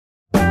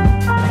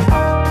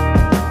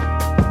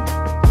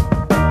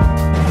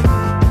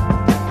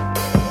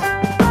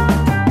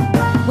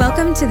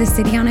Welcome to the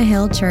City on a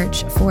Hill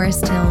Church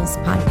Forest Hills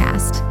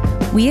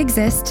podcast. We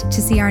exist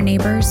to see our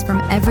neighbors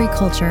from every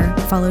culture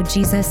follow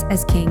Jesus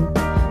as King.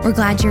 We're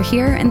glad you're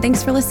here and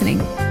thanks for listening.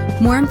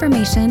 More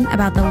information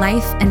about the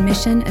life and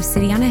mission of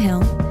City on a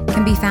Hill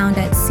can be found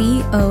at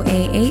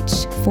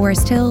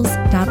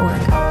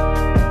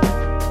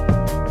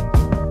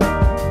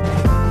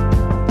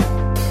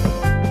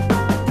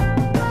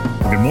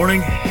coahforesthills.org. Good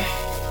morning.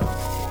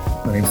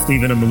 My name's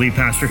Stephen. I'm the lead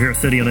pastor here at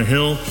City on a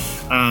Hill.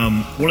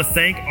 I want to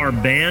thank our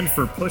band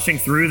for pushing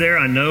through there.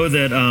 I know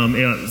that,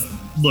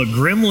 look,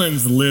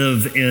 Gremlins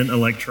live in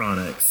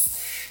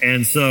electronics.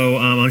 And so,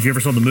 I don't know if you ever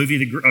saw the movie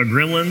The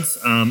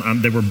Gremlins.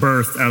 They were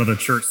birthed out of a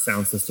church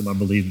sound system, I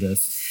believe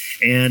this.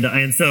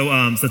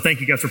 So thank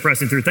you guys for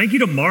pressing through. Thank you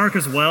to Mark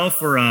as well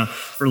for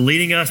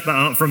leading us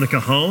from the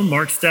cajon.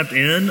 Mark stepped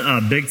in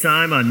big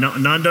time.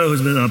 Nando,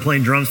 who's been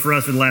playing drums for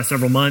us for the last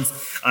several months,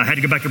 had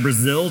to go back to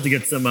Brazil to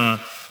get some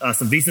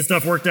visa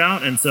stuff worked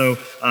out. And so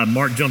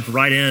Mark jumped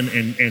right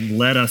in and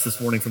led us this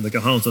morning from the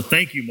cajon. So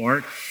thank you,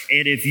 Mark.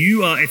 And if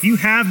you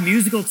have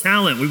musical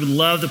talent, we would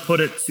love to put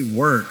it to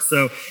work.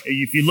 So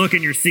if you look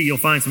in your seat, you'll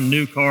find some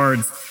new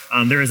cards.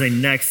 There is a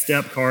next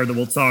step card that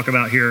we'll talk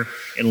about here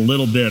in a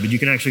little bit, but you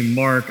can actually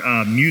mark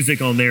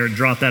music on there,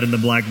 drop that in the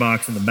black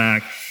box in the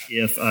back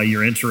if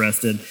you're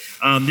interested.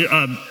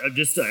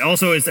 Just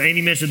also, as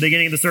Amy mentioned at the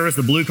beginning of the service,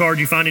 the blue card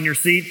you find in your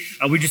seat,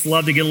 we just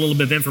love to get a little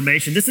bit of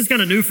information. This is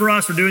kind of new for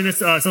us. We're doing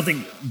this,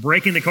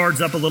 breaking the cards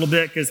up a little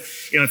bit because,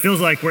 it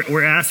feels like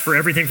we're asked for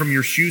everything from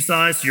your shoe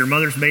size to your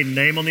mother's maiden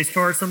name on these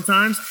cards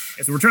sometimes.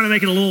 And so we're trying to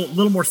make it a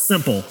little more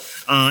simple.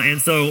 So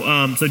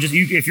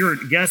if you're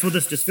a guest with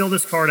us, just fill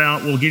this card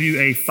out. We'll give you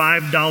a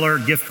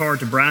 $5 gift card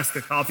to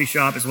Braska Coffee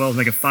Shop, as well as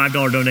make a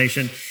 $5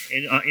 donation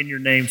in your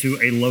name to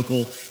a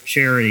local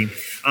charity.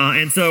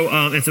 And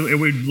so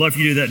we'd love for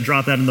you to do that.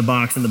 Drop that in the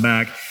box in the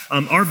back.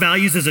 Our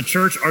values as a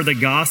church are the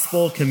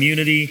gospel,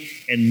 community,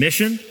 and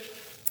mission.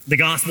 The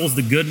gospel is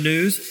the good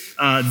news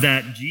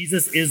that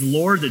Jesus is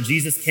Lord, that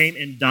Jesus came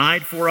and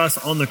died for us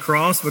on the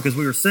cross because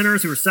we were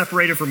sinners who were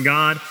separated from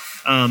God,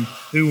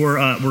 who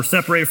were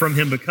separated from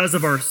Him because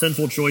of our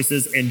sinful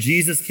choices, and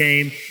Jesus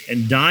came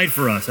and died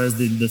for us as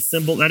the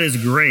symbol. That is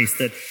grace.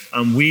 That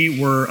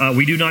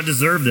we do not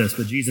deserve this,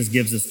 but Jesus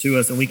gives this to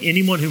us, and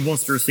anyone who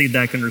wants to receive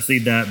that can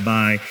receive that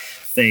by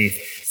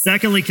faith.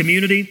 Secondly,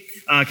 community.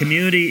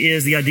 Community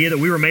is the idea that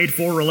we were made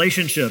for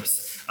relationships.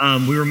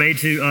 We were made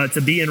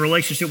to be in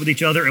relationship with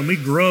each other, and we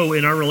grow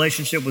in our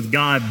relationship with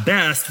God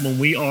best when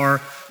we are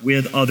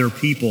with other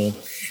people.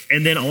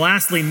 And then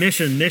lastly,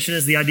 mission. Mission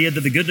is the idea that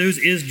the good news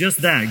is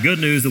just that, good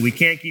news that we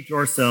can't keep to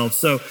ourselves.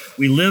 So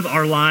we live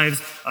our lives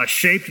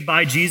shaped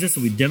by Jesus,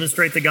 and we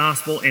demonstrate the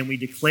gospel, and we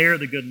declare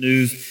the good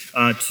news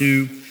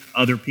to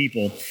other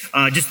people.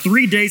 Just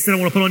 3 dates that I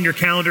want to put on your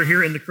calendar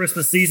here in the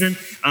Christmas season.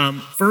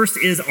 First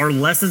is our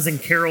Lessons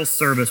and Carols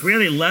service. We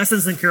have a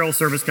Lessons and Carols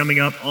service coming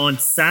up on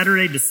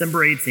Saturday,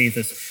 December 18th.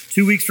 It's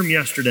 2 weeks from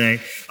yesterday.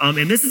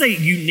 And this is a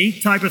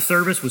unique type of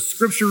service with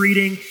scripture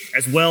reading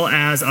as well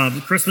as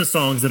Christmas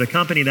songs that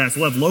accompany that. So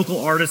we'll have local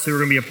artists who are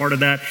going to be a part of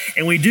that.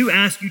 And we do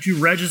ask you to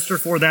register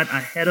for that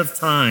ahead of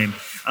time.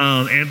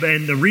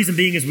 And the reason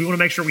being is we want to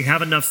make sure we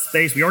have enough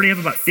space. We already have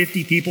about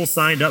 50 people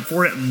signed up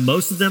for it.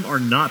 Most of them are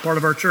not part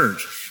of our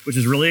church, which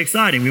is really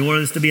exciting. We want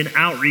this to be an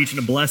outreach and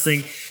a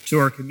blessing to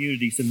our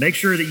community. So make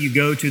sure that you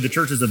go to the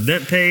church's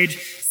event page,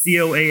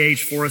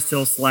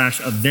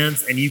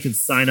 coahforesthills.com/events, and you can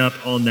sign up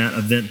on that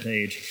event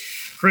page.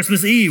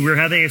 Christmas Eve, we're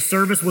having a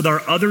service with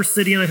our other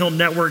City on a Hill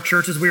network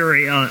churches. We are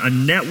a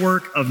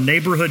network of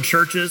neighborhood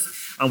churches.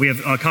 We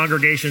have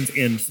congregations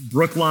in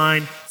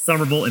Brookline,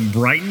 Somerville, and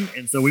Brighton.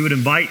 And so we would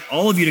invite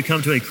all of you to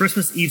come to a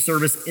Christmas Eve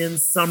service in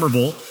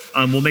Somerville.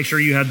 We'll make sure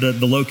you have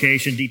the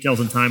location, details,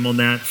 and time on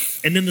that.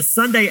 And then the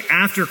Sunday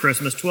after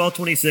Christmas,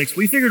 12/26,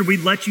 we figured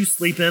we'd let you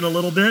sleep in a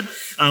little bit.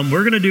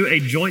 We're going to do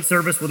a joint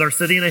service with our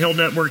City on a Hill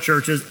network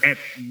churches at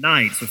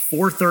night, so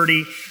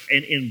 4:30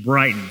 and in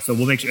Brighton. So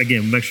we'll make sure I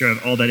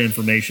have all that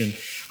information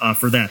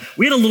for that.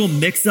 We had a little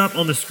mix-up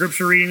on the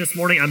scripture reading this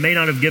morning. I may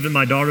not have given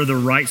my daughter the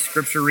right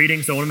scripture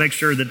reading, so I want to make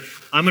sure that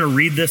I'm going to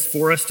read this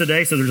for us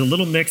today. So there's a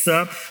little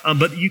mix-up,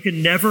 but you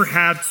can never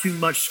have too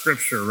much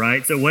scripture,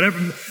 right? So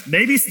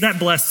maybe that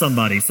blessed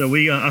somebody. So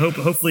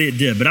hopefully it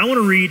did. But I want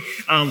to read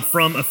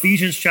from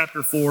Ephesians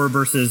chapter 4,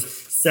 verses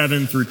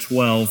 7 through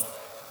 12,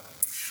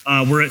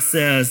 where it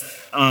says,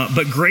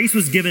 "But grace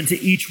was given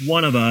to each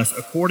one of us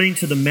according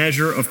to the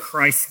measure of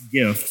Christ's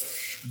gift.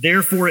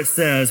 Therefore it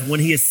says, when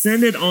He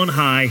ascended on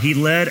high, He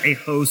led a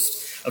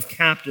host of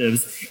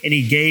captives, and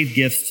He gave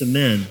gifts to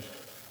men.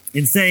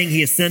 In saying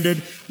He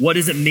ascended, what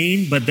does it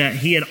mean but that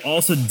He had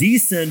also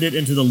descended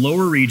into the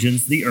lower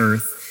regions, the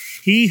earth?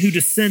 He who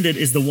descended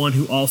is the one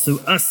who also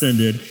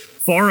ascended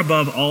far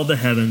above all the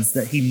heavens,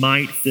 that He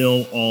might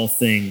fill all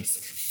things.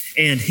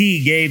 And He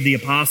gave the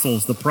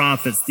apostles, the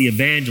prophets, the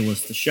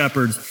evangelists, the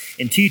shepherds,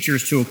 and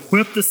teachers to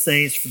equip the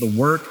saints for the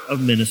work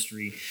of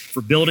ministry,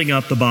 for building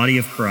up the body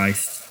of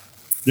Christ."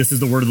 This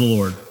is the word of the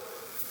Lord.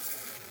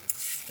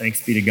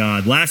 Thanks be to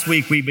God. Last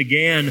week, we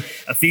began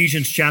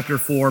Ephesians chapter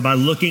 4 by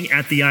looking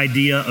at the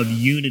idea of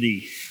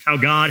unity, how how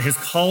God has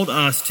called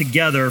us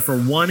together for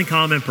one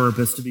common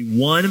purpose, to be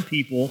one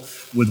people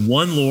with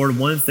one Lord,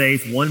 one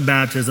faith, one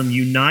baptism,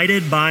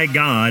 united by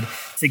God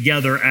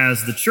together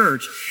as the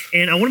church.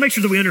 And I want to make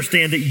sure that we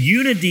understand that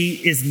unity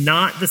is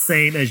not the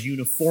same as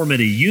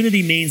uniformity.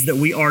 Unity means that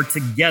we are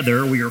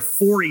together, we are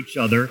for each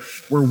other,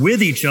 we're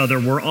with each other,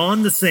 we're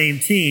on the same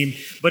team,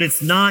 but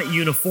it's not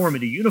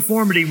uniformity.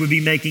 Uniformity would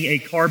be making a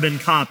carbon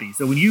copy.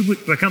 So when you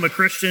become a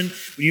Christian,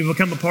 when you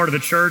become a part of a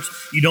church,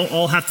 you don't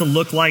all have to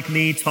look like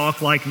me,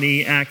 talk like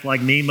me, act like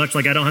me, much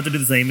like I don't have to do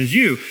the same as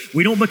you.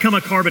 We don't become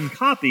a carbon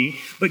copy,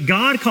 but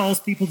God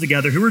calls people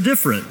together who are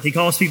different. He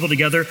calls people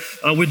together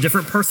with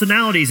different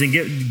personalities and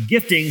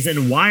giftings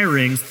and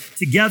wirings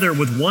together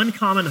with one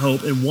common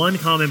hope and one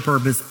common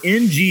purpose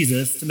in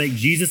Jesus to make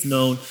Jesus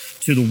known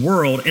to the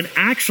world. And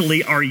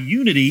actually, our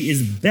unity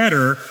is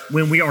better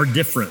when we are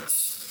different.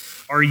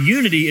 Our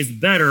unity is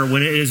better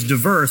when it is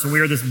diverse, and we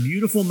are this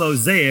beautiful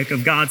mosaic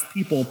of God's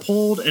people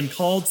pulled and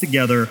called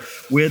together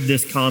with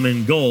this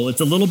common goal.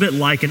 It's a little bit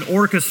like an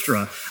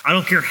orchestra. I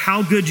don't care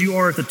how good you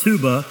are at the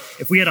tuba.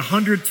 If we had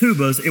 100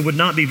 tubas, it would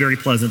not be very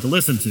pleasant to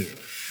listen to.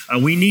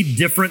 We need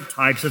different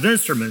types of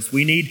instruments.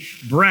 We need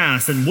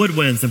brass and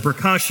woodwinds and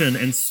percussion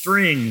and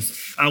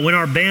strings. When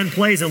our band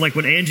plays, and like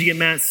when Angie and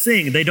Matt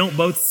sing, they don't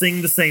both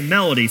sing the same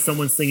melody.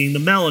 Someone's singing the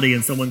melody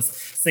and someone's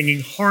singing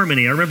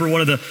harmony. I remember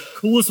one of the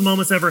coolest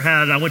moments I ever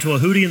had. I went to a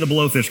Hootie and the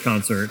Blowfish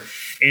concert,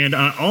 and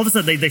all of a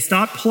sudden they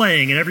stopped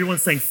playing and everyone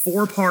sang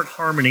 4-part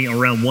harmony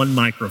around one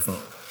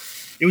microphone.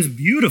 It was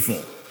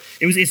beautiful.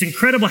 It's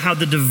incredible how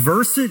the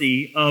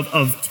diversity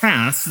of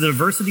tasks, the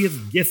diversity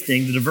of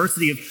gifting, the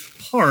diversity of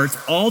parts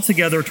all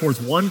together towards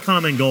one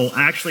common goal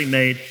actually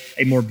made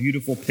a more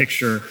beautiful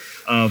picture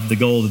of the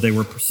goal that they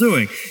were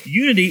pursuing.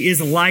 Unity is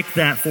like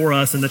that for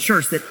us in the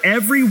church, that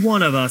every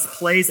one of us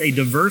plays a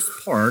diverse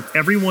part.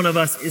 Every one of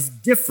us is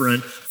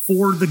different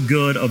for the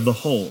good of the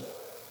whole.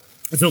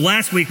 And so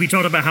last week we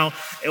talked about how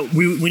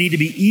we need to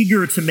be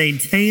eager to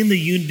maintain the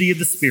unity of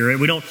the Spirit.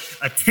 We don't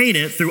attain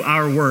it through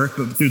our work,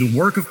 but through the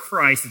work of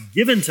Christ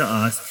given to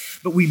us.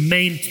 But we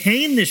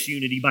maintain this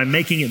unity by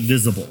making it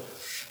visible,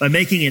 by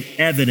making it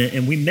evident.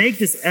 And we make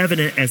this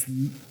evident as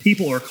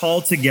people are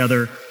called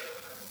together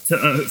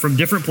from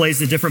different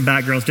places, different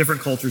backgrounds,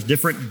 different cultures,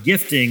 different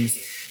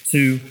giftings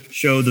to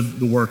show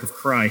the work of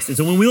Christ. And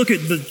so when we look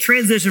at the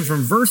transition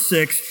from verse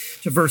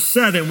 6 to verse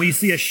 7, we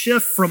see a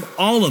shift from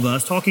all of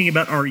us talking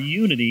about our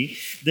unity,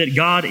 that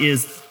God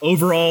is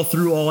over all,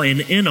 through all,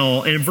 and in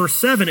all. And in verse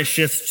 7, it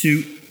shifts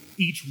to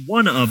each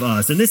one of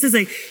us. And this is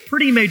a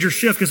pretty major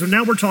shift because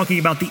now we're talking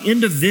about the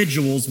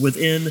individuals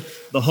within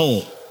the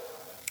whole.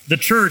 The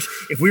church,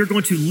 if we are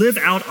going to live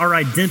out our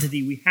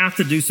identity, we have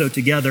to do so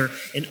together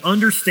and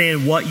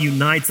understand what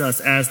unites us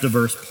as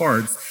diverse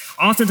parts.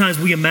 Oftentimes,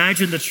 we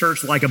imagine the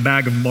church like a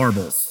bag of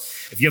marbles.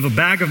 If you have a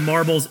bag of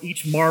marbles,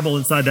 each marble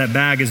inside that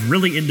bag is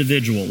really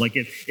individual. Like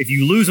if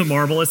you lose a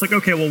marble, it's like,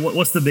 okay, well,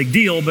 what's the big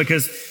deal?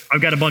 Because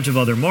I've got a bunch of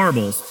other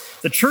marbles.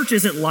 The church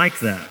isn't like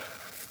that.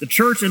 The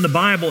church in the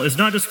Bible is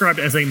not described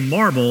as a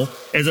marble,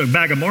 as a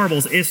bag of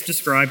marbles. It's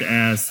described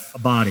as a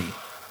body.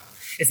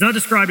 It's not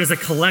described as a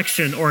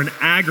collection or an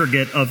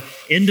aggregate of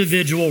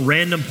individual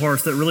random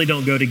parts that really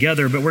don't go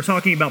together, but we're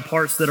talking about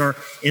parts that are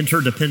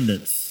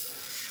interdependent.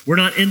 We're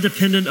not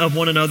independent of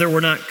one another.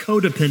 We're not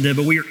codependent,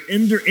 but we are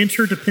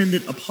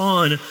interdependent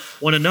upon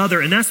one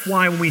another. And that's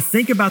why when we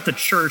think about the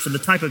church and the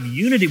type of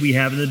unity we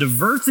have and the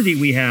diversity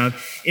we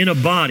have in a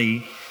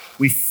body,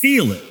 we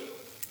feel it.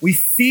 We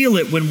feel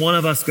it when one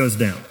of us goes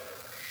down.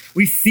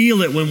 We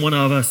feel it when one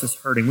of us is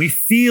hurting. We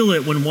feel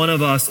it when one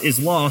of us is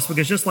lost,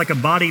 because just like a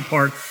body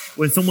part,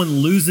 when someone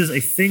loses a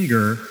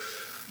finger,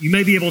 you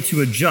may be able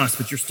to adjust,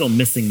 but you're still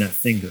missing that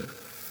finger.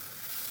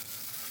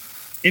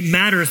 It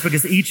matters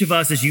because each of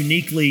us is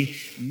uniquely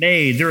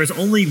made. There is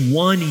only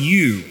one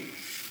you.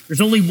 There's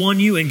only one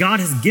you, and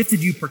God has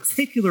gifted you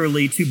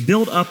particularly to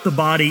build up the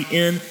body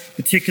in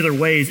particular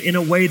ways, in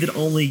a way that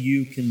only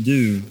you can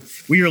do.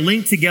 We are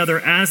linked together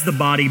as the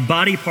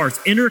body parts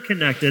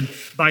interconnected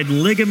by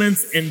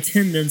ligaments and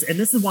tendons, and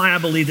this is why I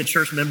believe that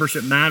church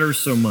membership matters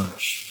so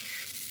much.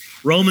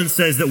 Romans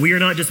says that we are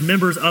not just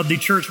members of the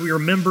church, we are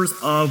members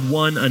of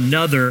one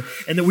another,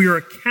 and that we are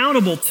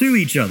accountable to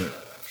each other.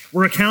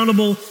 We're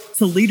accountable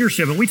to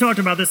leadership. And we talked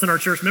about this in our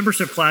church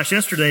membership class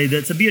yesterday,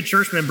 that to be a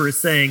church member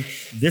is saying,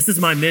 this is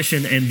my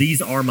mission and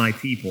these are my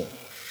people.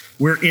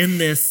 We're in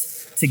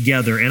this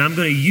together. And I'm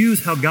going to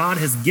use how God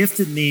has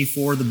gifted me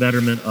for the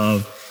betterment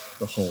of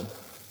the whole.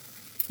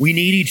 We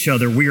need each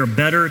other. We are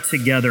better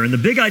together. And the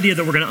big idea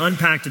that we're going to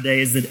unpack today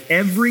is that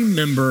every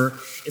member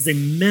is a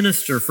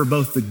minister for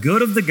both the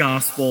good of the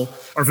gospel,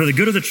 or for the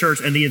good of the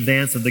church and the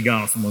advance of the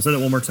gospel. I'll say that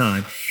one more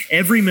time.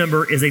 Every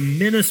member is a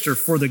minister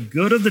for the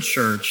good of the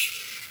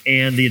church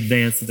and the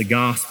advance of the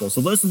gospel.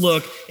 So let's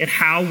look at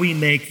how we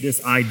make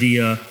this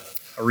idea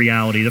a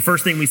reality. The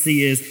first thing we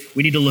see is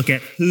we need to look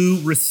at who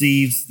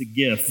receives the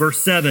gift.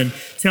 Verse 7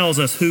 tells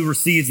us who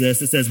receives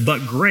this. It says,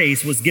 but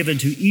grace was given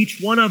to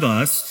each one of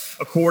us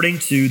according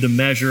to the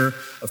measure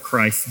of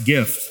Christ's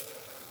gift.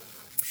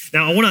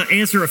 Now, I want to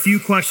answer a few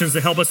questions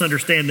to help us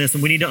understand this,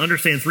 and we need to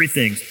understand three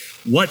things.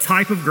 What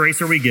type of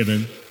grace are we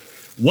given?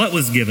 What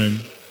was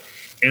given?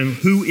 And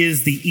who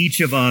is the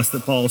each of us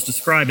that Paul is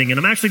describing? And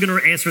I'm actually going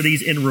to answer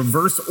these in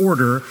reverse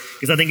order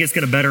because I think it's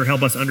going to better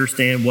help us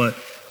understand what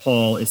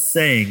Paul is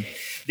saying.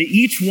 The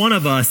each one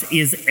of us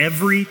is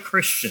every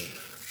Christian.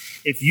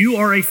 If you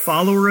are a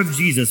follower of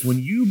Jesus, when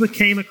you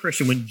became a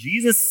Christian, when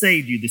Jesus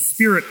saved you, the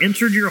Spirit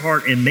entered your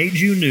heart and made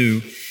you new,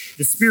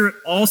 the Spirit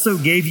also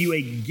gave you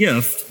a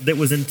gift that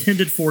was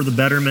intended for the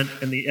betterment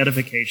and the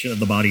edification of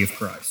the body of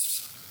Christ.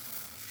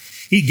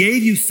 He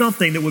gave you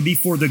something that would be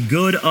for the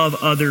good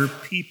of other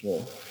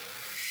people.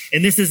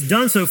 And this is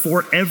done so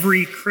for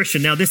every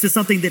Christian. Now, this is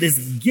something that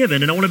is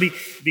given, and I want to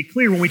be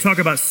clear when we talk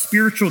about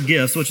spiritual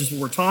gifts, which is what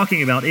we're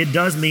talking about, it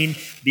does mean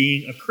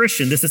being a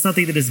Christian. This is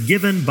something that is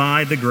given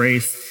by the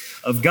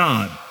grace of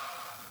God.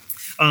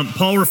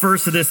 Paul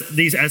refers to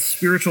these as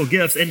spiritual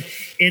gifts. And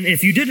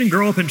if you didn't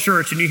grow up in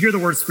church and you hear the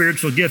word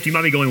spiritual gift, you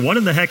might be going, what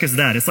in the heck is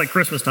that? It's like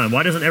Christmas time.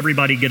 Why doesn't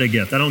everybody get a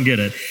gift? I don't get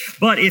it.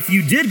 But if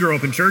you did grow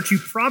up in church, you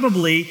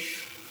probably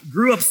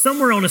grew up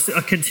somewhere on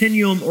a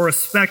continuum or a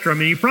spectrum.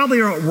 And you probably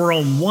were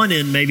on one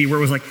end maybe where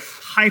it was like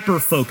hyper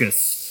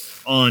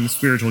focus on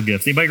spiritual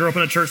gifts. Anybody grew up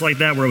in a church like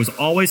that where it was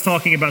always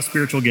talking about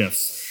spiritual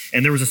gifts?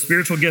 And there was a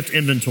spiritual gift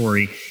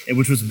inventory,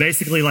 which was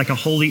basically like a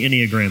holy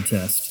Enneagram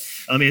test.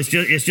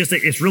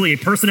 It's really a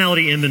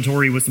personality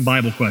inventory with some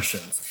Bible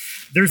questions.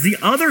 There's the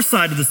other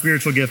side of the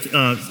spiritual gift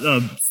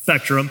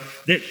spectrum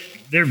that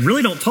they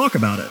really don't talk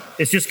about it.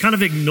 It's just kind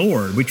of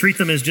ignored. We treat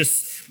them as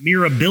just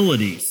mere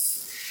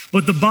abilities.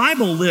 But the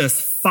Bible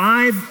lists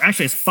five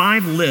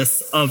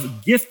lists of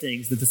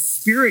giftings that the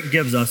Spirit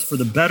gives us for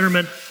the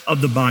betterment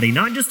of the body,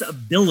 not just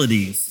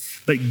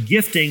abilities, but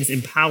giftings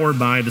empowered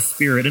by the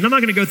Spirit. And I'm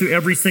not going to go through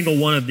every single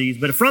one of these,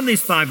 but from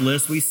these five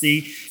lists, we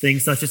see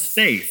things such as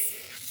faith.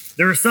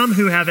 There are some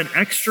who have an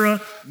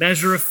extra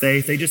measure of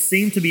faith. They just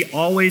seem to be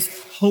always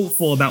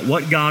hopeful about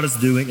what God is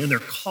doing, and they're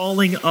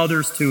calling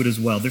others to it as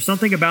well. There's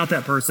something about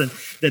that person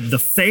that the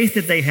faith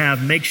that they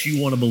have makes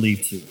you want to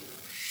believe too.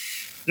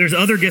 There's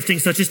other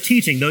giftings such as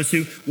teaching, those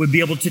who would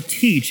be able to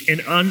teach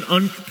and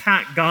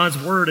unpack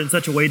God's word in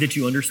such a way that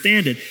you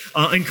understand it.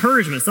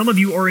 Encouragement. Some of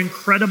you are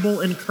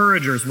incredible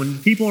encouragers. When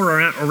people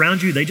are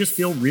around you, they just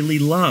feel really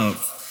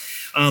loved.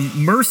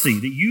 Mercy,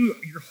 that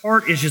your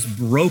heart is just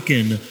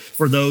broken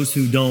for those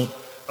who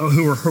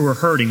are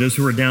hurting, those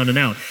who are down and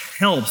out.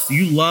 Helps,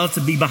 you love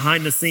to be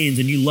behind the scenes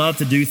and you love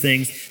to do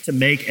things to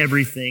make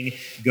everything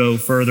go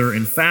further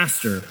and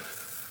faster.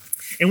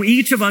 And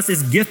each of us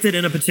is gifted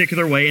in a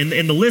particular way. And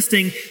the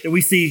listing that we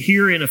see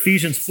here in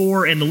Ephesians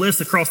 4 and the list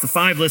across the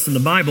 5 lists in the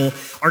Bible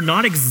are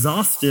not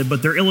exhaustive,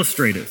 but they're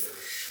illustrative.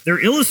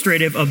 They're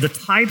illustrative of the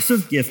types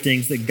of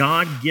giftings that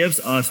God gives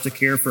us to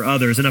care for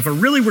others. And if I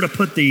really were to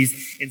put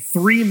these in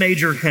 3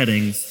 major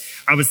headings,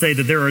 I would say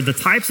that there are the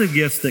types of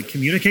gifts that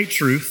communicate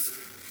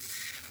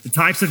truth, the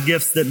types of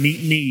gifts that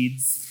meet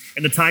needs,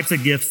 and the types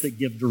of gifts that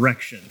give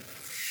direction.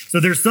 So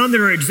there's some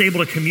that are just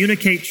able to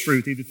communicate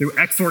truth, either through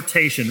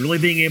exhortation, really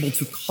being able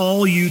to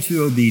call you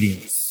to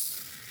obedience.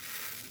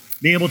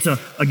 Being able to,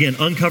 again,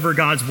 uncover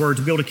God's word,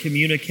 to be able to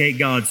communicate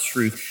God's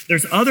truth.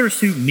 There's others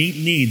who meet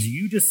needs.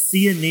 You just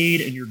see a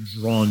need and you're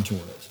drawn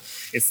toward it.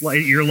 It's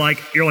like you're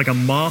like a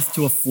moth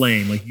to a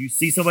flame. Like you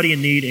see somebody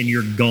in need and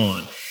you're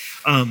gone.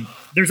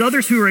 There's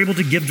others who are able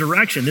to give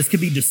direction. This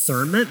could be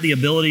discernment, the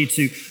ability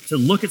to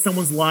look at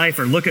someone's life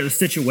or look at a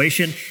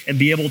situation and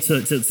be able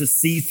to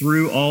see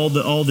through all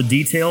the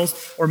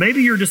details. Or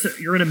maybe you're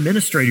an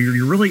administrator.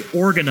 You're really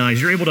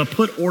organized. You're able to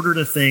put order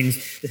to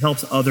things that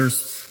helps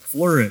others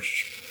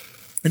flourish.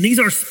 And these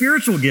are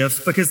spiritual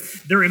gifts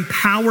because they're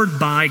empowered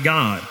by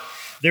God.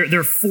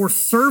 They're for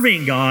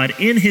serving God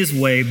in his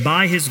way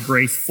by his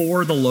grace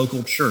for the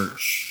local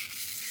church.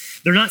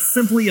 They're not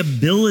simply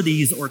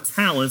abilities or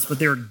talents, but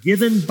they're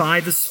given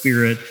by the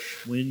Spirit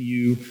when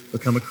you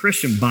become a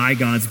Christian by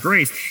God's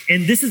grace.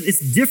 And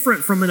it's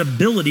different from an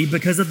ability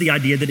because of the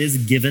idea that it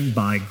is given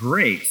by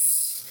grace.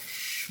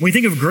 When we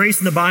think of grace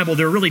in the Bible,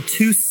 there are really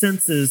 2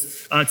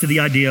 senses to the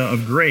idea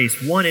of grace.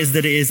 One is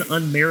that it is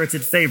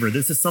unmerited favor.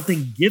 This is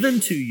something given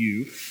to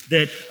you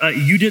that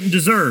you didn't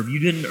deserve, you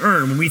didn't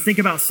earn. When we think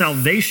about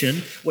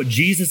salvation, what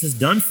Jesus has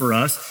done for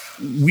us,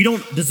 we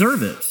don't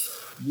deserve it.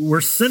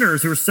 We're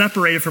sinners who are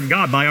separated from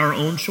God by our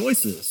own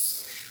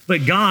choices.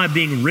 But God,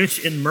 being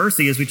rich in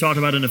mercy, as we talked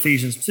about in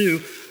Ephesians 2,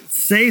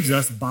 saves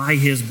us by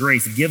his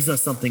grace, gives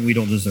us something we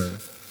don't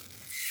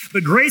deserve.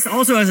 But grace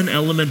also has an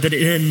element that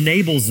it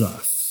enables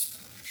us.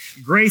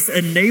 Grace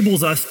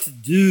enables us to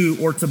do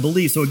or to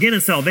believe. So again,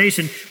 in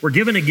salvation, we're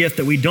given a gift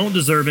that we don't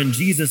deserve in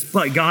Jesus,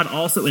 but God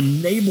also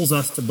enables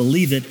us to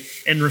believe it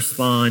and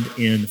respond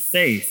in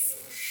faith.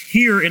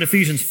 Here in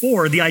Ephesians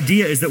 4, the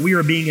idea is that we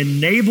are being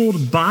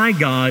enabled by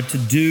God to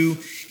do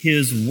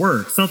his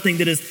work, something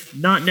that is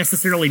not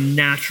necessarily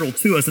natural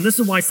to us. And this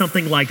is why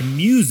something like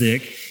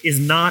music is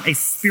not a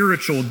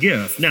spiritual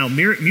gift. Now,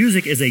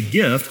 music is a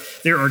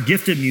gift. There are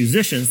gifted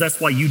musicians.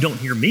 That's why you don't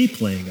hear me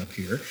playing up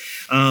here.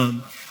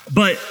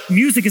 But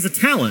music is a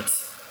talent.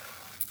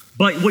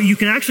 But what you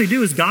can actually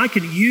do is God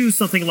can use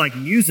something like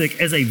music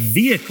as a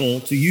vehicle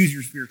to use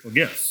your spiritual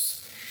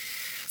gifts.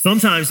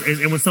 Sometimes,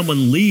 and when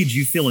someone leads,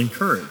 you feel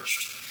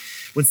encouraged.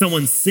 When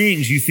someone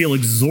sings, you feel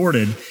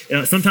exhorted.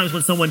 Sometimes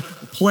when someone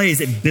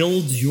plays, it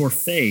builds your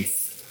faith.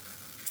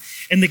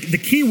 And the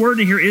key word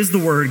in here is the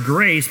word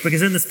grace,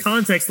 because in this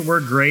context, the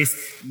word grace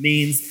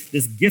means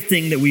this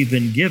gifting that we've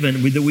been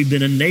given, that we've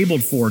been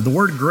enabled for. The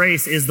word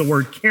grace is the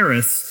word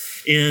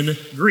charis in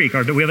Greek.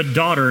 We have a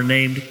daughter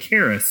named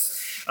Charis.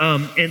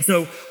 And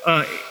so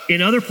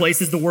in other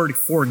places, the word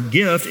for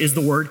gift is the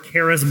word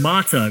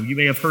charismata. You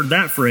may have heard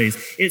that phrase.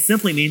 It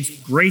simply means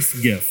grace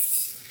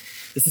gifts.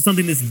 This is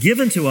something that's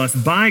given to us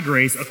by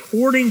grace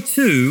according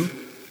to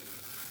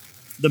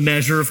the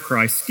measure of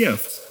Christ's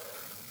gift.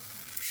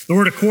 The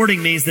word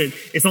according means that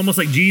it's almost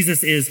like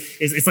Jesus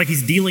it's like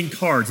he's dealing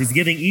cards. He's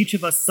giving each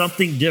of us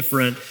something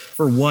different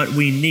for what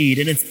we need.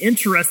 And it's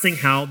interesting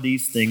how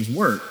these things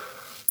work,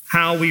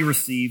 how we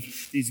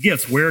receive these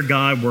gifts, where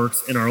God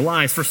works in our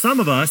lives. For some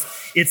of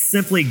us, it's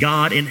simply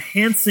God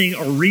enhancing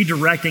or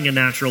redirecting a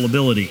natural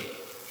ability.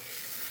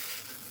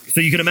 So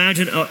you can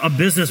imagine a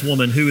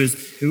businesswoman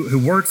who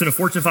works in a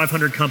Fortune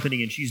 500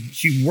 company, and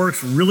she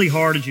works really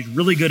hard, and she's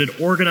really good at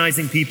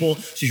organizing people.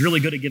 She's really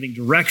good at giving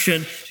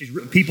direction.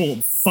 People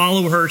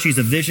follow her. She's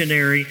a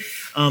visionary,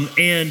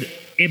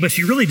 but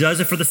she really does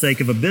it for the sake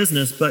of a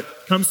business. But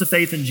comes to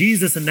faith in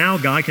Jesus, and now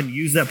God can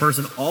use that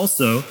person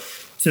also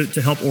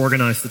to help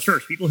organize the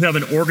church. People who have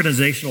an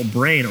organizational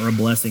brain are a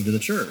blessing to the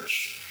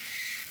church.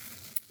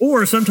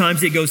 Or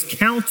sometimes it goes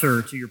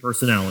counter to your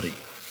personality.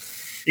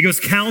 It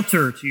goes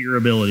counter to your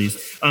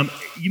abilities.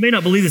 You may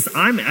not believe this.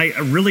 I'm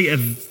really a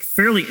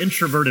fairly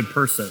introverted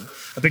person.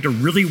 I picked a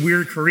really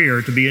weird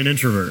career to be an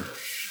introvert.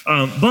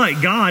 But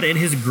God, in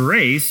his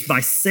grace, by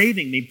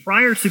saving me,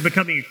 prior to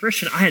becoming a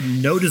Christian, I had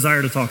no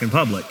desire to talk in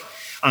public.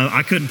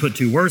 I couldn't put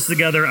two words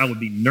together. I would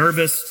be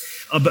nervous.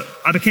 But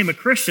I became a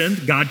Christian.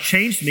 God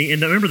changed me.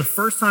 And I remember the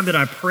first time that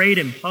I prayed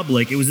in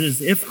public, it was as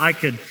if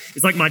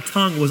it's like my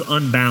tongue was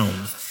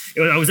unbound.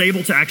 I was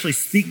able to actually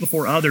speak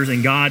before others,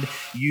 and God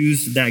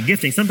used that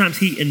gifting. Sometimes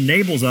he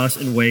enables us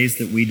in ways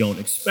that we don't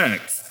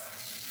expect.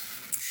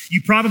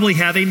 You probably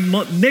have a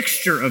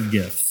mixture of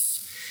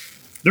gifts.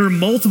 There are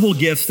multiple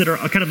gifts that are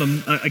a kind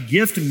of a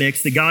gift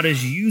mix that God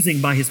is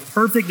using by his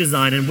perfect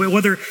design. And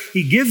whether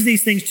he gives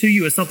these things to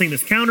you as something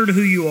that's counter to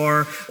who you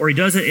are, or he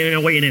does it in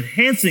a way in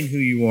enhancing who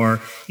you are,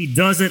 he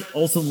does it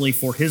ultimately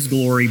for his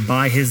glory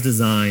by his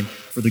design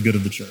for the good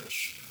of the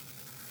church.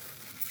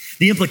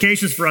 The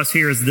implications for us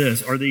here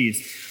are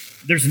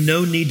these. There's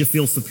no need to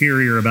feel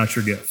superior about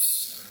your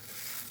gifts.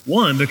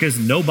 One, because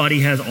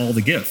nobody has all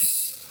the gifts.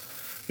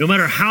 No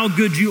matter how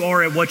good you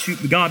are at what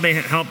God may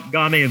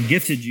have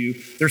gifted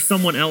you, there's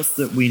someone else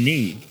that we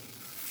need.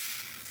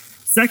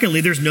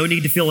 Secondly, there's no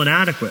need to feel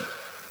inadequate.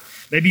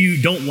 Maybe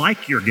you don't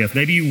like your gift.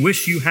 Maybe you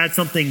wish you had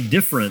something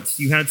different.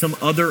 You had some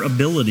other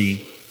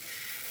ability.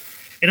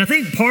 And I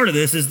think part of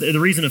this is the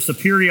reason of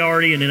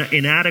superiority and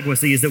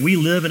inadequacy is that we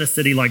live in a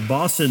city like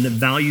Boston that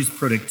values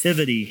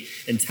productivity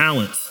and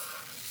talent.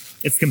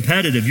 It's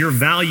competitive. Your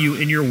value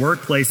in your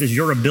workplace is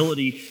your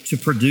ability to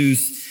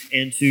produce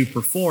and to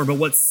perform. But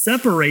what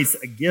separates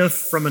a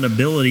gift from an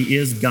ability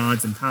is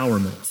God's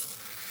empowerment.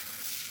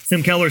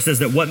 Tim Keller says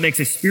that what makes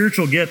a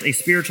spiritual gift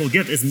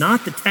is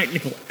not the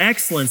technical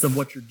excellence of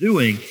what you're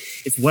doing.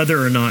 It's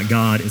whether or not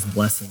God is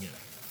blessing it.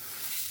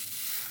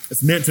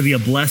 It's meant to be a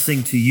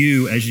blessing to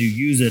you as you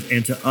use it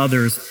and to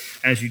others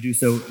as you do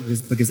so,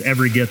 because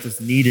every gift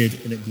is needed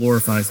and it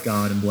glorifies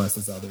God and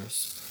blesses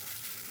others.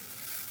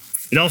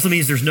 It also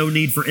means there's no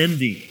need for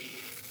envy.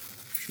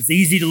 It's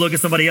easy to look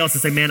at somebody else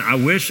and say, man, I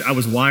wish I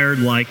was wired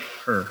like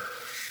her.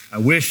 I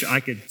wish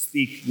I could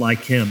speak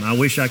like him. I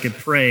wish I could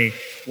pray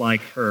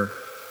like her.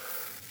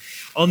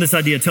 On this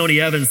idea, Tony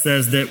Evans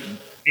says that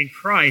in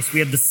Christ,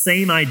 we have the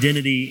same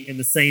identity and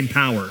the same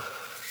power.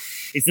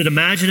 He said,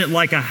 imagine it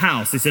like a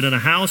house. He said, in a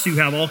house, you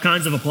have all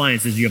kinds of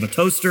appliances. You have a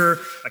toaster,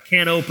 a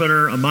can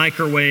opener, a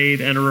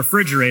microwave, and a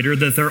refrigerator.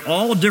 That they're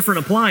all different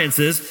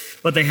appliances,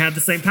 but they have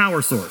the same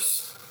power source.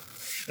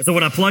 And so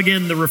when I plug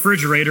in the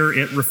refrigerator,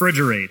 it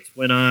refrigerates.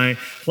 When I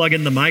plug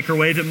in the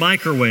microwave, it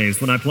microwaves.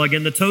 When I plug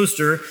in the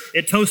toaster,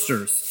 it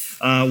toasters.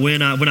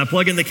 When I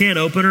plug in the can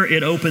opener,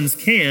 it opens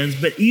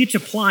cans. But each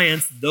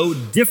appliance, though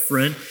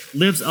different,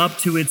 lives up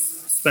to its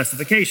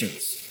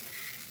specifications.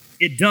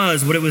 It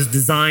does what it was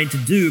designed to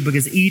do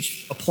because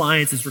each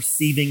appliance is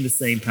receiving the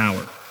same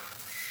power.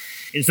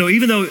 And so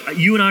even though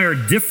you and I are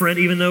different,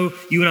 even though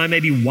you and I may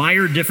be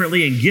wired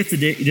differently and gifted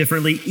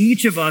differently,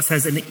 each of us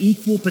has an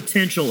equal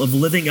potential of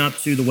living up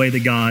to the way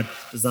that God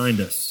designed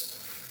us.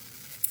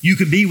 You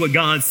can be what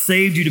God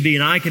saved you to be,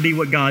 and I can be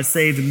what God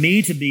saved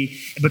me to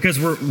be because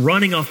we're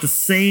running off the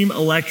same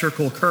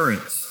electrical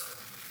currents.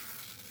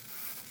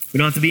 We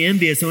don't have to be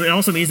envious. And it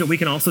also means that we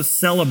can also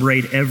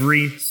celebrate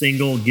every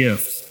single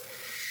gift.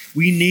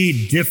 We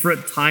need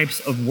different types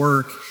of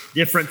work,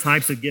 different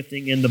types of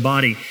gifting in the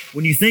body.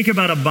 When you think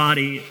about a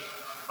body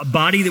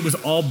that was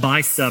all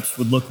biceps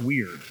would look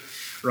weird,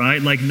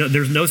 right? Like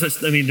there's no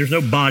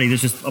body,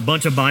 there's just a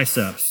bunch of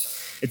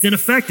biceps. It's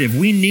ineffective.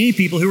 We need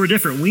people who are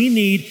different. We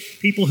need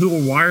people who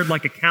are wired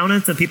like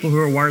accountants and people who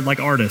are wired like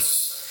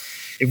artists.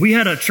 If we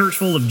had a church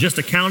full of just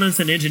accountants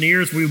and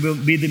engineers, we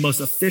would be the most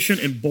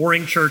efficient and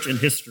boring church in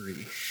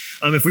history.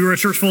 If we were a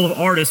church full of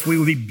artists, we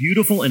would be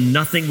beautiful and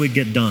nothing would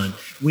get done.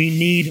 We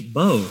need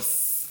both.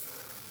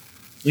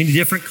 We need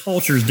different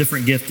cultures,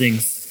 different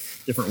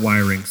giftings, different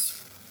wirings.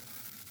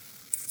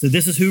 So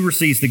this is who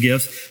receives the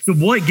gifts. So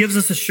what gives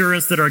us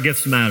assurance that our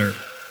gifts matter?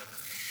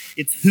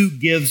 It's who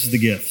gives the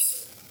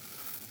gifts.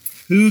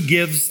 Who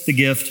gives the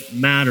gift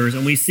matters.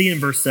 And we see in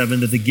verse 7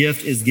 that the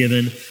gift is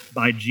given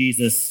by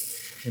Jesus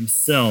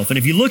himself. And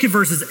if you look at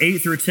verses 8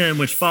 through 10,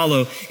 which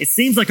follow, it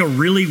seems like a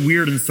really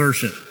weird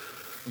insertion.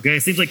 Okay,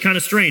 it seems like kind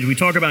of strange. We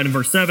talk about in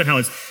verse 7 how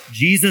it's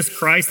Jesus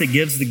Christ that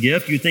gives the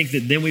gift. You'd think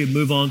that then we would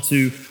move on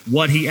to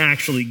what he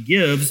actually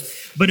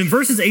gives. But in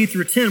verses 8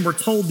 through 10, we're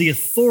told the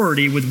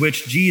authority with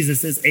which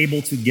Jesus is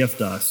able to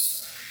gift us.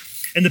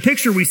 And the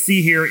picture we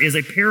see here is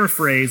a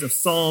paraphrase of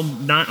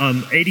Psalm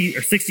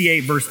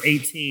 68, verse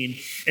 18.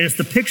 And it's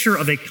the picture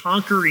of a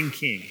conquering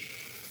king.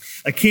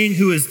 A king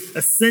who is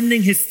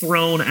ascending his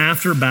throne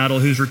after battle,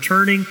 who's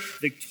returning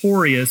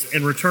victorious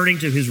and returning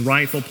to his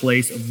rightful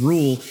place of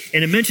rule.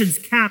 And it mentions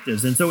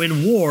captives. And so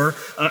in war,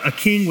 a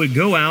king would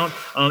go out,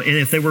 and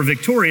if they were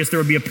victorious, there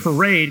would be a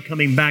parade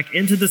coming back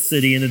into the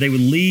city, and that they would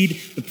lead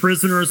the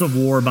prisoners of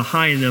war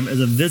behind them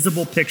as a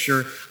visible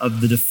picture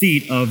of the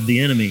defeat of the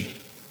enemy.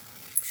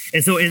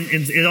 And so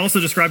it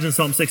also describes in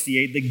Psalm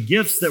 68 the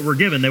gifts that were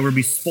given. They would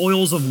be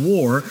spoils of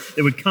war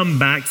that would come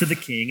back to the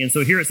king. And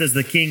so here it says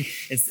the king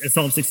in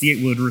Psalm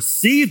 68 would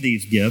receive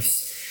these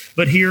gifts.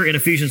 But here in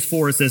Ephesians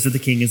 4, it says that the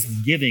king is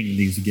giving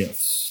these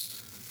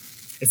gifts.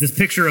 It's this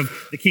picture of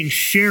the king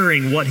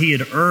sharing what he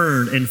had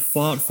earned and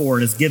fought for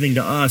and is giving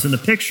to us. And the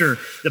picture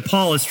that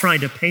Paul is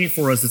trying to paint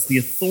for us is the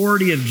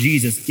authority of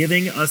Jesus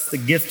giving us the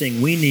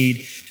gifting we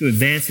need to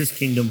advance his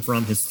kingdom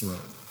from his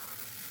throne.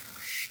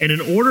 And in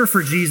order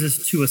for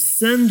Jesus to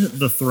ascend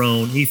the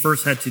throne, he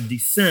first had to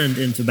descend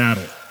into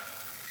battle.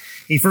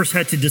 He first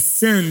had to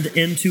descend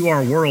into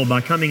our world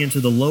by coming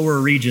into the lower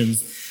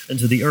regions,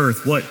 into the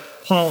earth. What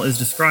Paul is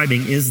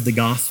describing is the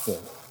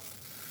gospel.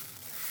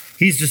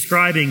 He's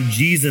describing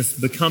Jesus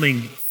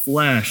becoming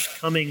flesh,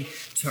 coming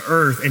to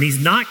earth, and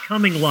he's not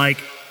coming like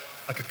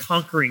a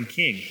conquering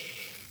king.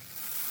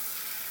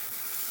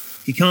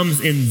 He comes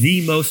in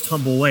the most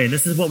humble way. And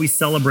this is what we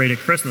celebrate at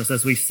Christmas,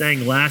 as we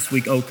sang last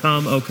week, O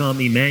come,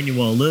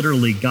 Emmanuel,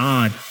 literally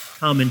God,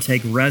 come and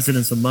take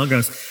residence among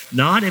us,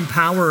 not in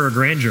power or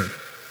grandeur,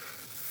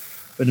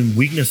 but in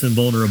weakness and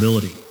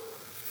vulnerability.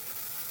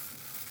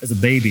 As a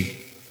baby,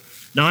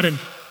 not in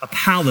a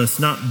palace,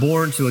 not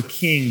born to a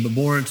king, but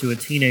born to a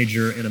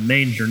teenager in a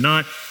manger,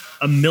 not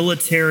a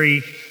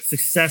military,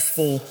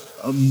 successful,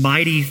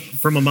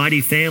 from a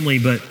mighty family,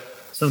 but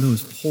someone who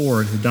was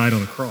poor and who died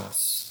on a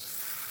cross.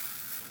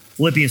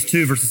 Philippians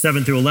 2, verses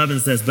 7 through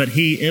 11 says, but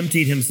he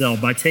emptied himself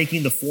by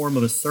taking the form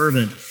of a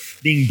servant,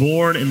 being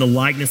born in the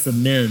likeness of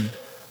men,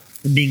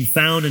 and being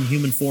found in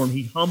human form.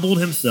 He humbled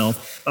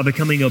himself by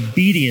becoming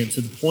obedient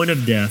to the point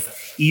of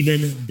death,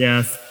 even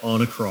death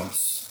on a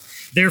cross.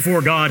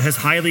 Therefore, God has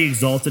highly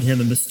exalted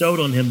him and bestowed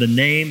on him the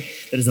name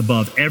that is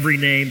above every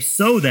name,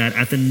 so that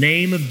at the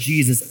name of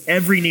Jesus,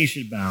 every knee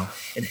should bow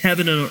in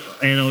heaven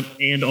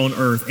and on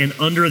earth and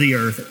under the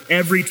earth, and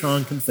every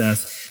tongue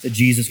confess that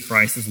Jesus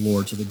Christ is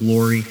Lord, to the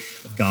glory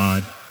of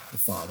God the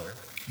Father.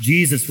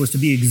 Jesus was to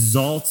be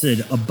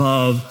exalted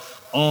above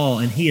all,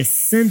 and he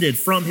ascended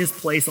from his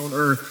place on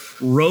earth,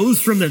 rose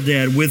from the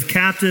dead with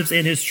captives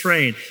in his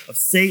train of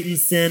Satan,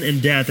 sin,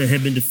 and death that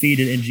had been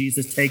defeated, and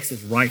Jesus takes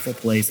his rightful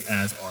place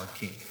as our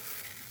king.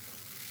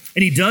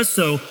 And he does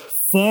so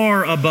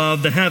far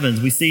above the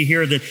heavens. We see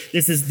here that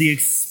this is the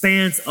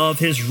expanse of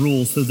his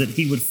rule so that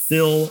he would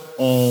fill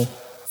all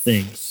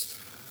things.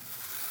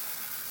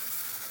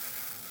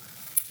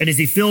 And as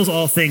he fills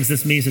all things,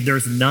 this means that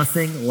there's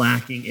nothing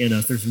lacking in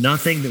us. There's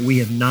nothing that we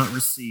have not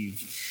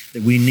received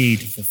that we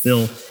need to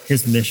fulfill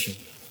his mission.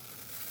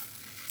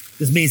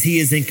 This means he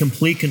is in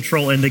complete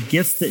control, and the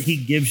gifts that he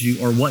gives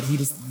you are what he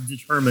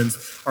determines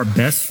are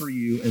best for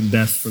you and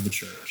best for the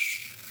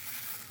church.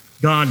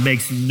 God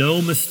makes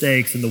no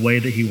mistakes in the way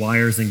that he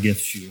wires and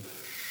gifts you.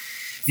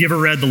 If you ever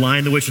read The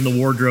Lion, the Witch, and the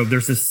Wardrobe,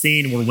 there's this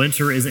scene where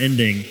winter is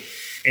ending,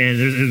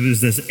 and it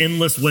was this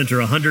endless winter,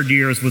 100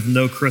 years with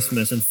no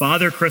Christmas. And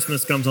Father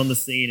Christmas comes on the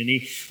scene, and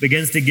he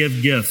begins to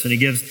give gifts. And he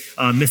gives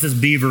Mrs.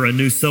 Beaver a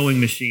new sewing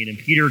machine. And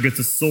Peter gets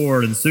a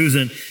sword. And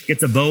Susan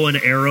gets a bow and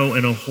arrow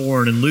and a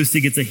horn. And Lucy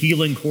gets a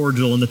healing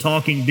cordial. And the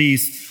talking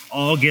beasts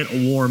all get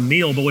a warm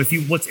meal. But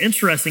what's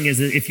interesting is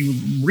that if you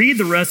read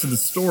the rest of the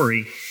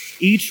story,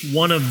 each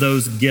one of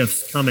those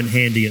gifts come in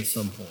handy at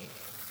some point.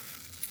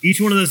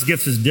 Each one of those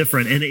gifts is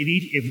different. And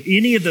if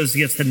any of those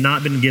gifts had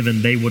not been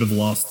given, they would have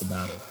lost the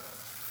battle.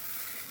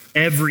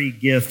 Every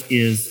gift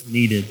is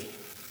needed.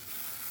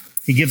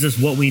 He gives us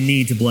what we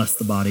need to bless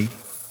the body.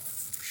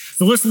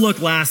 So let's look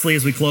lastly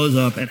as we close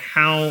up at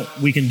how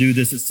we can do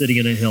this at City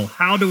on a Hill.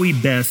 How do we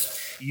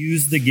best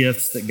use the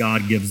gifts that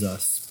God gives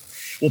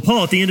us? Well,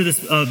 Paul, at the end of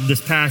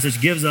this passage,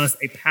 gives us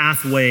a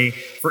pathway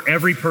for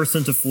every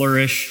person to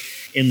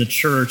flourish in the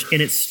church,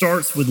 and it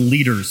starts with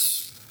leaders.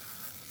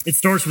 It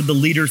starts with the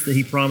leaders that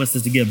he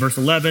promises to give. Verse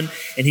 11,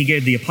 and he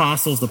gave the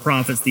apostles, the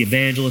prophets, the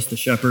evangelists, the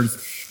shepherds,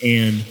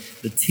 and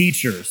the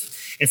teachers.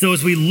 And so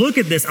as we look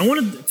at this, I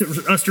wanted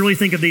us to really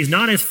think of these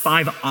not as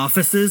 5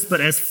 offices,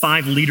 but as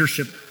 5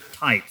 leadership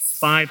types,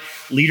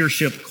 5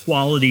 leadership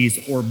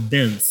qualities or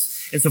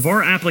bents. And so for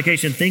our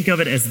application, think of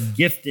it as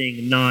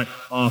gifting, not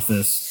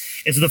office.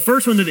 And so the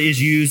first one that is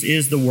used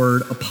is the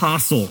word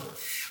apostle.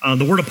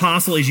 The word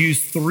apostle is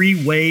used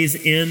 3 ways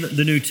in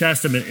the New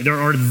Testament. There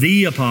are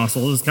the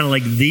apostles. It's kind of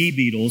like the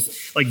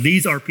Beatles. Like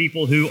these are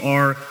people who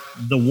are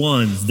the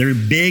ones. They're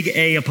big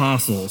A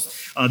apostles.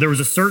 There was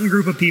a certain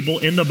group of people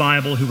in the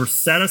Bible who were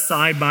set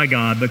aside by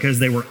God because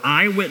they were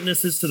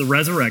eyewitnesses to the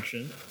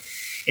resurrection.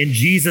 And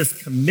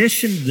Jesus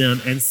commissioned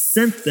them and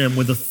sent them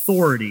with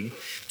authority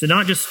to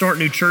not just start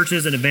new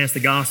churches and advance the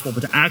gospel,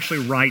 but to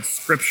actually write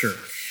scripture.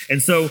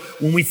 And so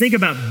when we think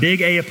about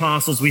big A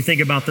apostles, we think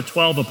about the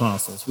 12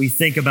 apostles. We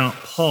think about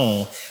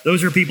Paul.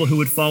 Those are people who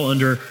would fall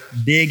under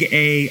big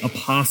A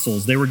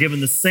apostles. They were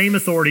given the same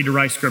authority to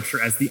write scripture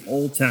as the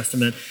Old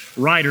Testament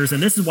writers.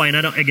 And this is why, and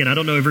I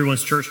don't know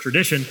everyone's church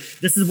tradition,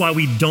 this is why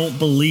we don't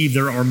believe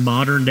there are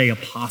modern day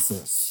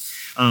apostles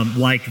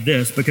like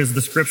this, because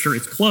the scripture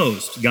is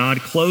closed. God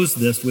closed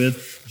this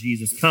with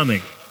Jesus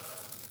coming.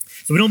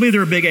 So we don't believe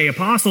there are big A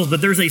apostles,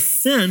 but there's a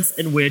sense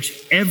in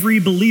which every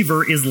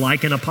believer is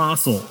like an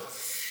apostle.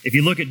 If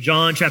you look at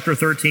John chapter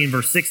 13,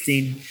 verse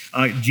 16,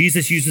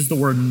 Jesus uses the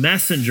word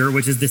messenger,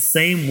 which is the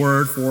same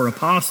word for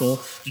apostle,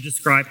 to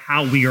describe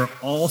how we are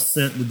all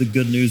sent with the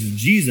good news of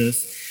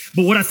Jesus.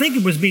 But what I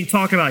think was being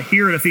talked about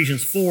here in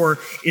Ephesians 4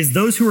 is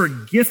those who are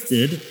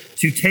gifted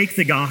to take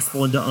the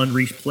gospel into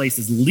unreached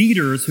places.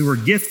 Leaders who are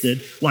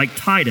gifted, like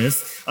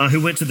Titus,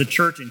 who went to the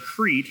church in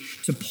Crete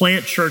to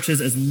plant churches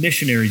as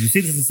missionaries. You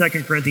see this in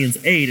 2 Corinthians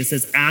 8. It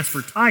says, as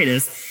for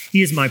Titus,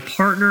 he is my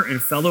partner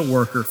and fellow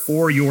worker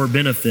for your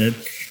benefit.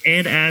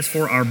 And as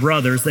for our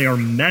brothers, they are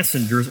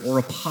messengers or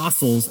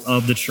apostles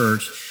of the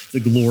church,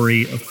 the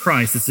glory of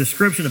Christ. It's a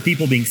description of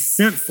people being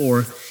sent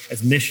forth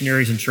as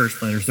missionaries and church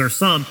planters. There are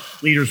some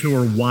leaders who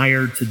are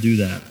wired to do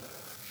that.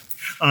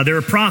 There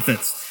are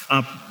prophets.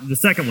 The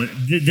second one,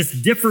 this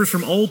differs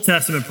from Old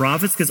Testament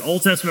prophets because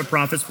Old Testament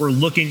prophets were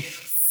looking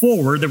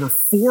forward. They were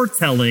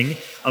foretelling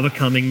of a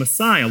coming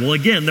Messiah. Well,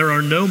 again, there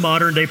are no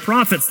modern day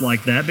prophets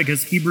like that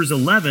because Hebrews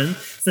 1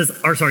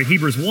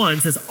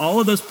 says all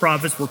of those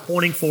prophets were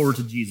pointing forward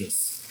to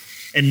Jesus.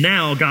 And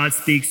now God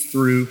speaks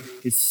through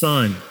his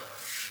son.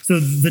 So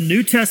the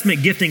New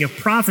Testament gifting of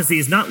prophecy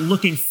is not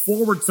looking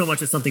forward so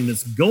much as something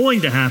that's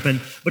going to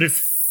happen, but it's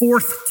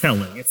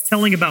forthtelling. It's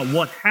telling about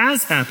what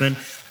has happened,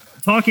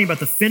 talking about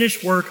the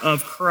finished work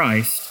of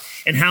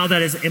Christ and how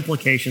that has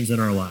implications in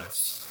our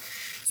lives.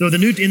 So in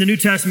the New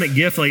Testament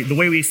gift, like the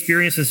way we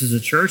experience this as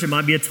a church, it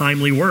might be a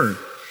timely word.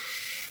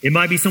 It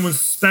might be someone's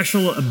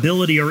special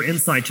ability or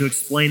insight to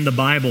explain the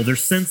Bible. They're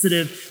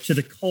sensitive to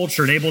the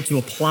culture and able to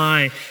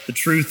apply the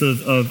truth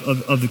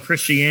of the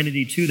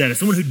Christianity to that. It's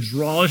someone who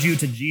draws you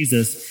to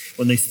Jesus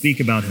when they speak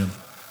about him.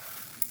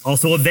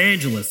 Also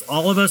evangelists.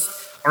 All of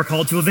us are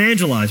called to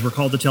evangelize. We're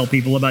called to tell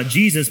people about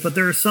Jesus, but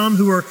there are some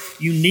who are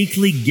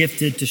uniquely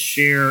gifted to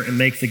share and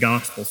make the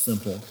gospel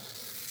simple.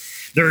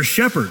 There are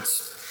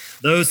shepherds.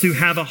 Those who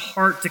have a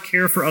heart to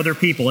care for other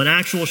people. An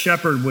actual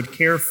shepherd would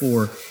care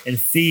for and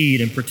feed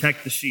and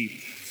protect the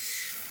sheep.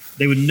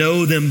 They would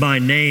know them by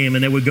name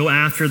and they would go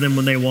after them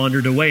when they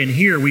wandered away. And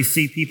here we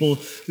see people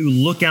who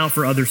look out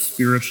for others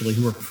spiritually,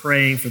 who are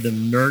praying for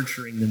them,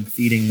 nurturing them,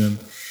 feeding them.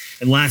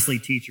 And lastly,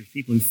 teachers,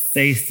 people who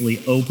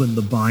faithfully open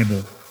the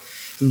Bible,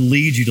 who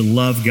lead you to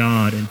love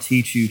God and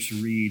teach you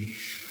to read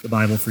the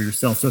Bible for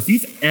yourself. So if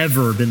you've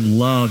ever been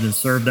loved and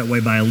served that way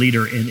by a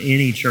leader in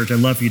any church, I'd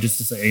love for you just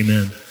to say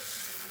amen.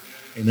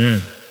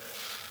 Amen.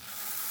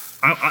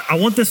 I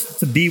want this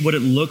to be what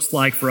it looks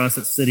like for us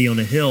at City on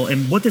a Hill.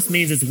 And what this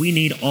means is we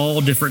need all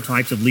different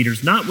types of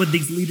leaders, not with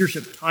these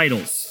leadership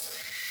titles,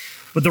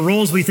 but the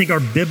roles we think are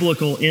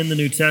biblical in the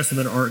New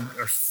Testament are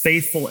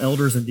faithful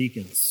elders and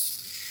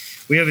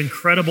deacons. We have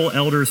incredible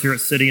elders here at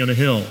City on a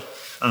Hill.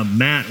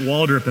 Matt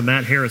Waldrop and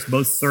Matt Harris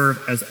both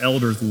serve as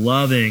elders,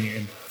 loving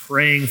and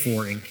praying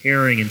for and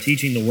caring and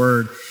teaching the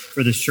word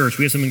for this church.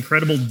 We have some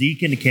incredible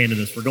deacon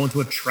candidates. We're going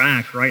to a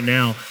track right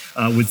now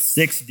with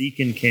 6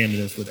 deacon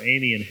candidates with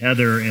Amy and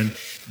Heather and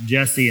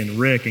Jesse and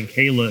Rick and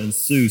Kayla and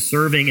Sue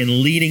serving and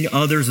leading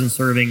others and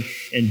serving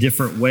in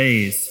different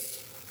ways.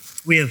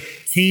 We have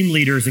team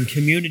leaders and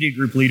community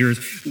group leaders,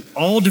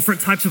 all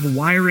different types of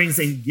wirings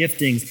and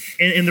giftings.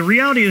 And the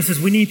reality is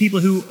we need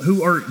people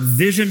who are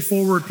vision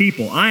forward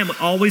people. I am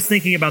always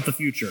thinking about the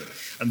future.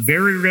 I'm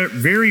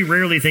very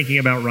rarely thinking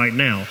about right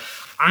now.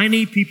 I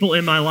need people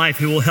in my life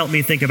who will help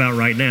me think about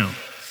right now.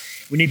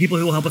 We need people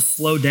who will help us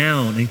slow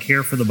down and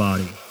care for the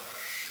body.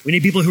 We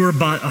need people who are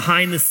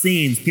behind the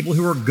scenes, people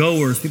who are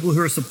goers, people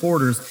who are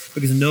supporters,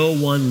 because no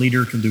one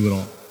leader can do it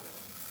all.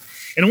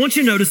 And I want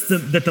you to notice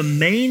that the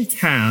main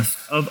task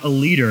of a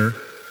leader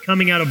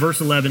coming out of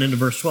verse 11 into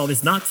verse 12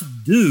 is not to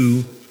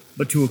do,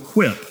 but to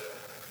equip.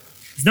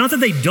 It's not that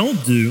they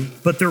don't do,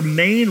 but their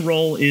main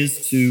role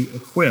is to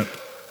equip,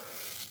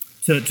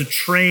 to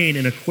train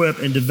and equip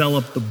and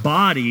develop the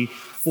body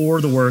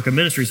for the work of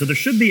ministry. So there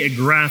should be a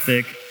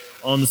graphic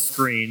on the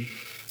screen,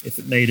 if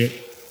it made it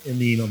in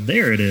the email.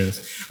 There it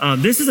is.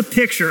 This is a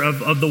picture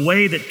of the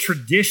way that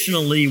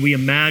traditionally we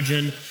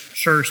imagine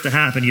church to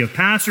happen. You have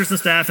pastors and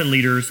staff and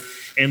leaders,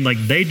 and like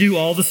they do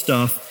all the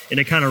stuff, and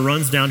it kind of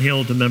runs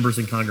downhill to members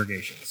and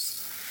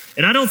congregations.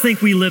 And I don't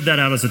think we live that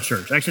out as a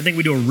church. I actually think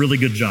we do a really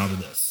good job of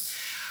this.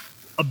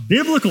 A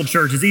biblical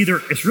church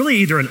is really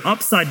either an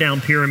upside down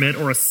pyramid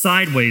or a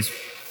sideways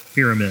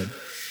pyramid.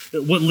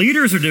 What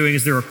leaders are doing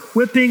is they're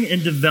equipping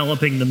and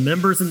developing the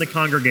members in the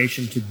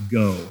congregation to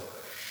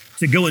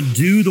go and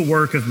do the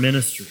work of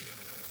ministry.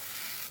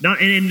 Now,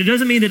 and it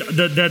doesn't mean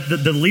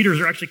that the leaders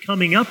are actually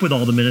coming up with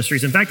all the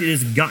ministries. In fact,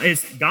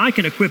 God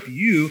can equip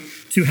you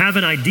to have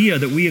an idea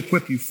that we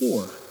equip you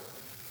for.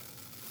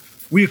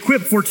 We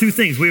equip for two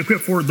things. We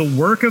equip for the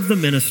work of the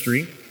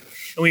ministry,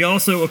 and we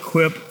also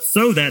equip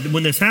so that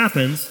when this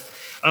happens,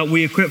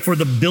 we equip for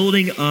the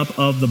building up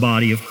of the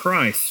body of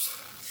Christ.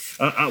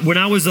 When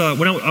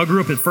I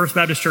grew up at First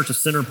Baptist Church of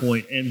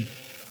Centerpoint, and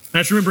I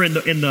just remember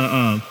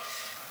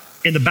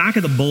in the back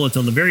of the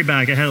bulletin, on the very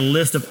back, I had a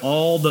list of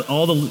all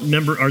the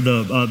member or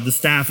the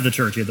staff of the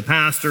church. You had the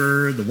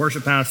pastor, the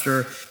worship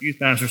pastor, youth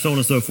pastor, so on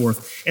and so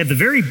forth. At the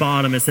very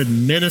bottom, it said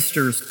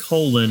ministers :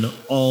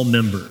 all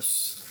members.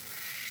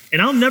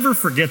 And I'll never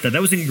forget that.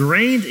 That was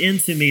ingrained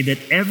into me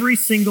that every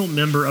single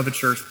member of a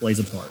church plays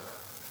a part.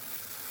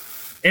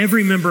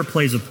 Every member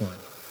plays a part.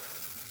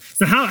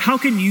 So how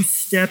can you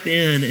step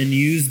in and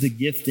use the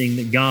gifting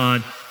that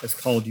God has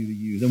called you to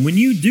use? And when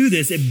you do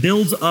this, it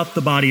builds up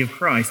the body of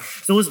Christ.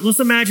 So let's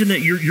imagine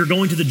that you're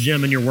going to the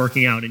gym and you're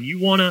working out and you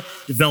want to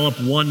develop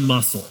one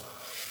muscle.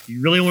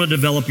 You really want to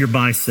develop your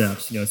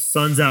biceps.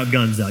 Sun's out,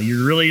 guns out.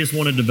 You really just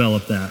want to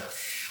develop that.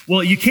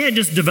 Well, you can't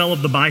just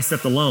develop the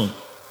bicep alone.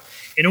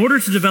 In order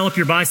to develop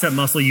your bicep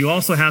muscle, you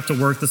also have to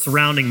work the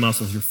surrounding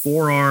muscles, your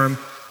forearm,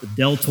 the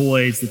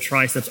deltoids, the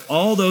triceps.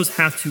 All those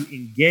have to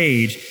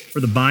engage for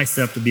the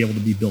bicep to be able to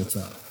be built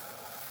up.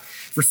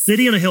 For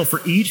City on a Hill,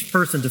 for each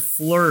person to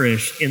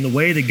flourish in the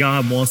way that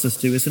God wants us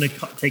to, it's going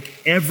to take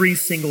every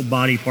single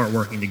body part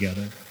working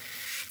together.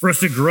 For us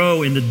to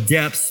grow in the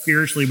depths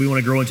spiritually we want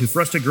to grow into,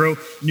 for us to grow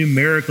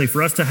numerically,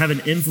 for us to have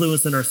an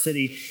influence in our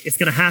city, it's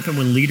going to happen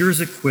when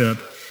leaders equip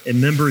and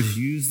members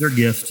use their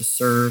gifts to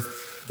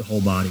serve the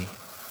whole body.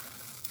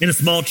 In a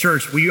small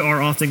church, we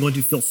are often going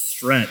to feel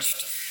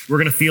stretched. We're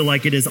going to feel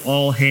like it is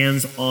all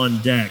hands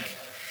on deck.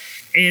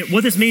 And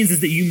what this means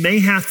is that you may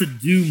have to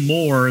do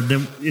more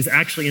than is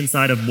actually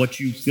inside of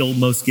what you feel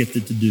most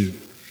gifted to do.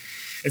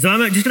 And so I'm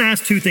just going to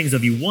ask two things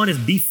of you. One is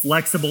be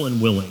flexible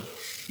and willing.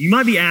 You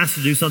might be asked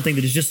to do something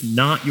that is just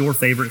not your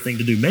favorite thing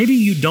to do. Maybe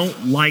you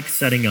don't like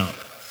setting up.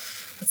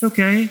 That's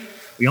okay.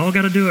 We all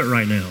got to do it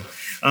right now.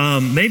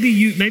 Maybe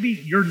you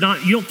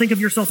don't think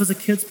of yourself as a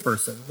kids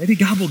person. Maybe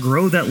God will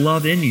grow that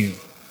love in you.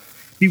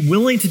 Be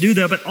willing to do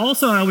that, but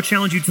also I would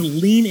challenge you to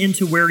lean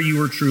into where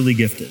you are truly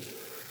gifted.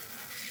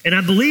 And I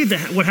believe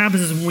that what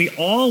happens is when we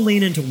all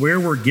lean into where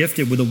we're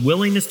gifted with a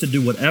willingness to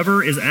do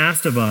whatever is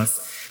asked of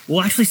us,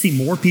 we'll actually see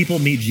more people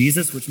meet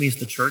Jesus, which means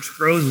the church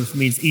grows, which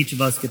means each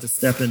of us get to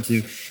step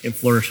into and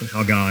flourish in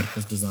how God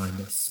has designed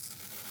us.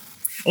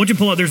 I want you to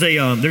pull out, there's a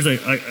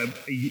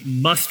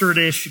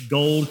mustardish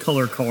gold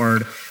color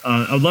card.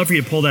 I'd love for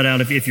you to pull that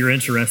out if you're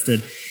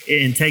interested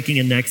in taking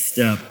a next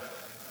step.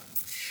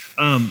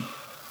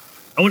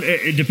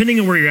 Depending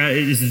on where you're at,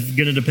 this is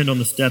going to depend on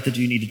the step that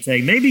you need to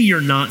take. Maybe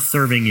you're not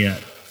serving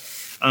yet,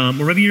 or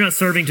maybe you're not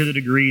serving to the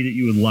degree that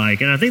you would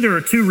like. And I think there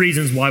are two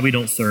reasons why we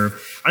don't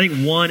serve. I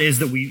think one is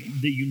that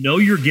you know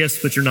your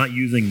gifts, but you're not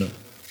using them.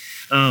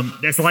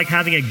 That's like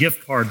having a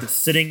gift card that's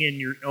sitting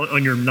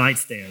on your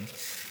nightstand.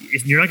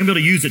 You're not going to be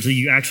able to use it until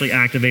you actually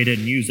activate it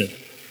and use it.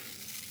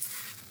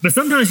 But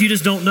sometimes you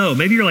just don't know.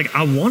 Maybe you're like,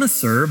 I want to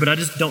serve, but I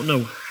just don't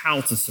know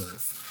how to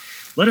serve.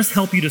 Let us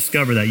help you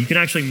discover that. You can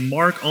actually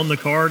mark on the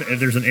card if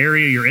there's an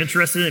area you're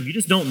interested in. If you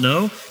just don't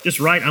know, just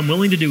write, I'm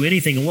willing to do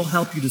anything, and we'll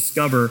help you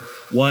discover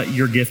what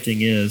your gifting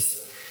is.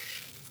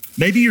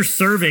 Maybe you're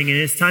serving and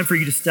it's time for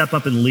you to step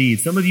up and lead.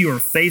 Some of you are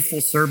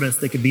faithful servants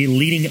that could be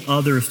leading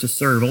others to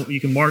serve. You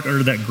can mark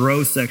under that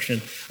grow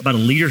section about a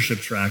leadership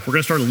track. We're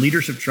going to start a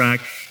leadership track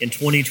in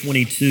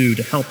 2022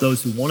 to help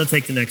those who want to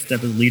take the next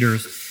step as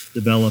leaders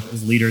develop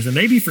as leaders. And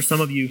maybe for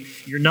some of you,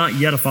 you're not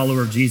yet a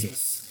follower of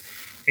Jesus.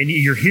 And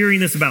you're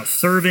hearing this about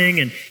serving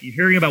and you're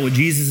hearing about what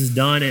Jesus has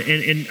done.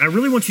 And I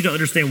really want you to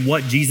understand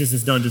what Jesus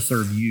has done to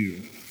serve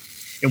you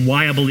and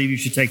why I believe you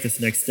should take this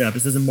next step.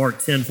 It says in Mark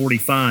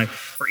 10:45,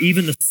 for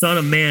even the Son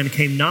of Man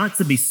came not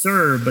to be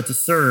served, but to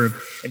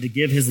serve and to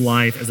give his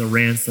life as a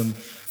ransom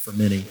for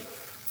many.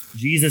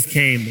 Jesus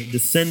came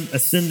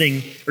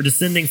descending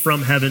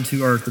from heaven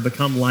to earth to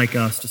become like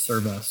us, to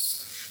serve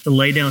us, to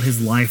lay down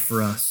his life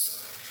for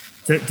us,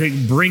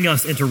 to bring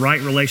us into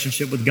right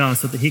relationship with God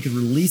so that he could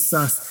release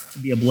us to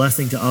be a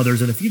blessing to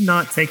others. And if you've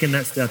not taken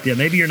that step yet,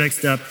 maybe your next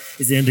step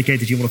is to indicate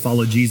that you want to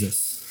follow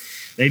Jesus.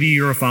 Maybe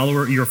you're a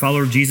follower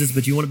of Jesus,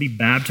 but you want to be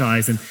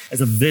baptized and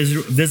as a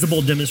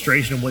visible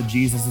demonstration of what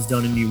Jesus has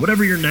done in you.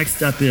 Whatever your next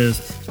step is,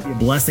 to be a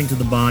blessing to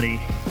the body,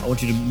 I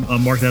want you to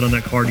mark that on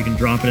that card. You can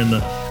drop it in the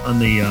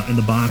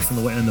box in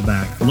the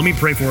back. Let me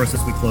pray for us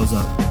as we close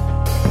up.